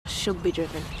should be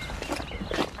driven.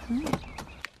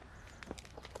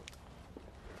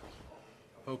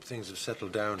 Hope things have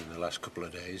settled down in the last couple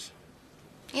of days.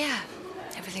 Yeah.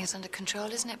 Everything's under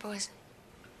control, isn't it, boys?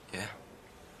 Yeah.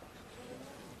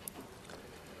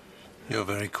 You're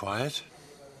very quiet.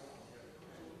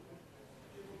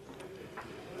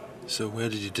 So where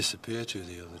did you disappear to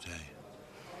the other day?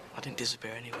 I didn't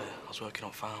disappear anywhere. I was working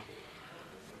on farm.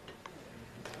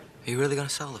 Are you really going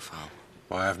to sell the farm?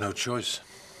 Well, I have no choice.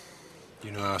 You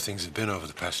know how things have been over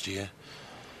the past year.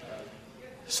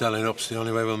 Selling up's the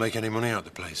only way we'll make any money out of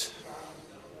the place.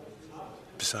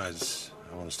 Besides,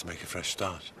 I want us to make a fresh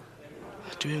start.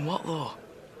 Doing what, though?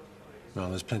 Well,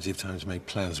 there's plenty of time to make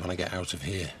plans when I get out of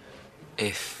here.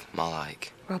 If, more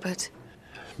like. Robert.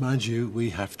 Mind you, we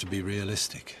have to be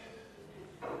realistic.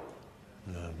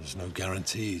 There's no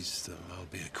guarantees that I'll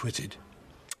be acquitted.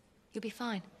 You'll be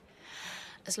fine.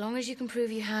 As long as you can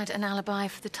prove you had an alibi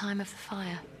for the time of the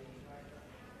fire.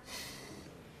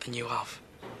 And you have?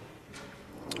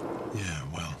 Yeah,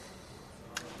 well...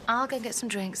 I'll go get some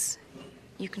drinks.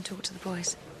 You can talk to the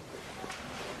boys.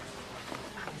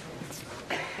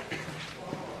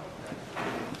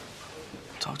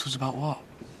 Talk to us about what?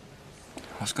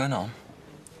 What's going on?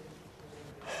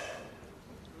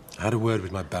 I had a word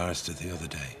with my barrister the other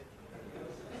day.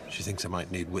 She thinks I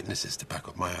might need witnesses to back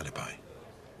up my alibi.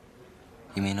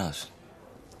 You mean us?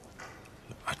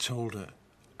 I told her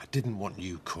I didn't want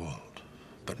you called,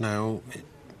 but now it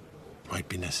might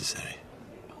be necessary.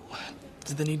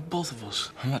 Did they need both of us?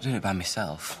 I'm not doing it by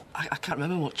myself. I can't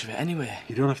remember much of it anyway.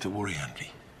 You don't have to worry,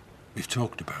 Andy. We've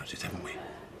talked about it, haven't we?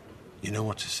 You know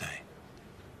what to say.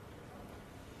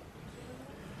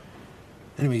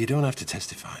 Anyway, you don't have to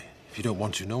testify. If you don't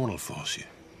want to, no one will force you.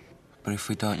 But if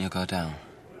we don't, you'll go down.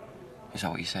 Is that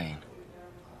what you're saying?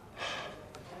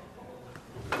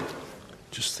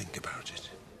 Just think about it.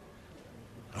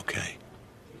 Okay?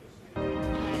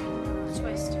 Which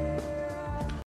way's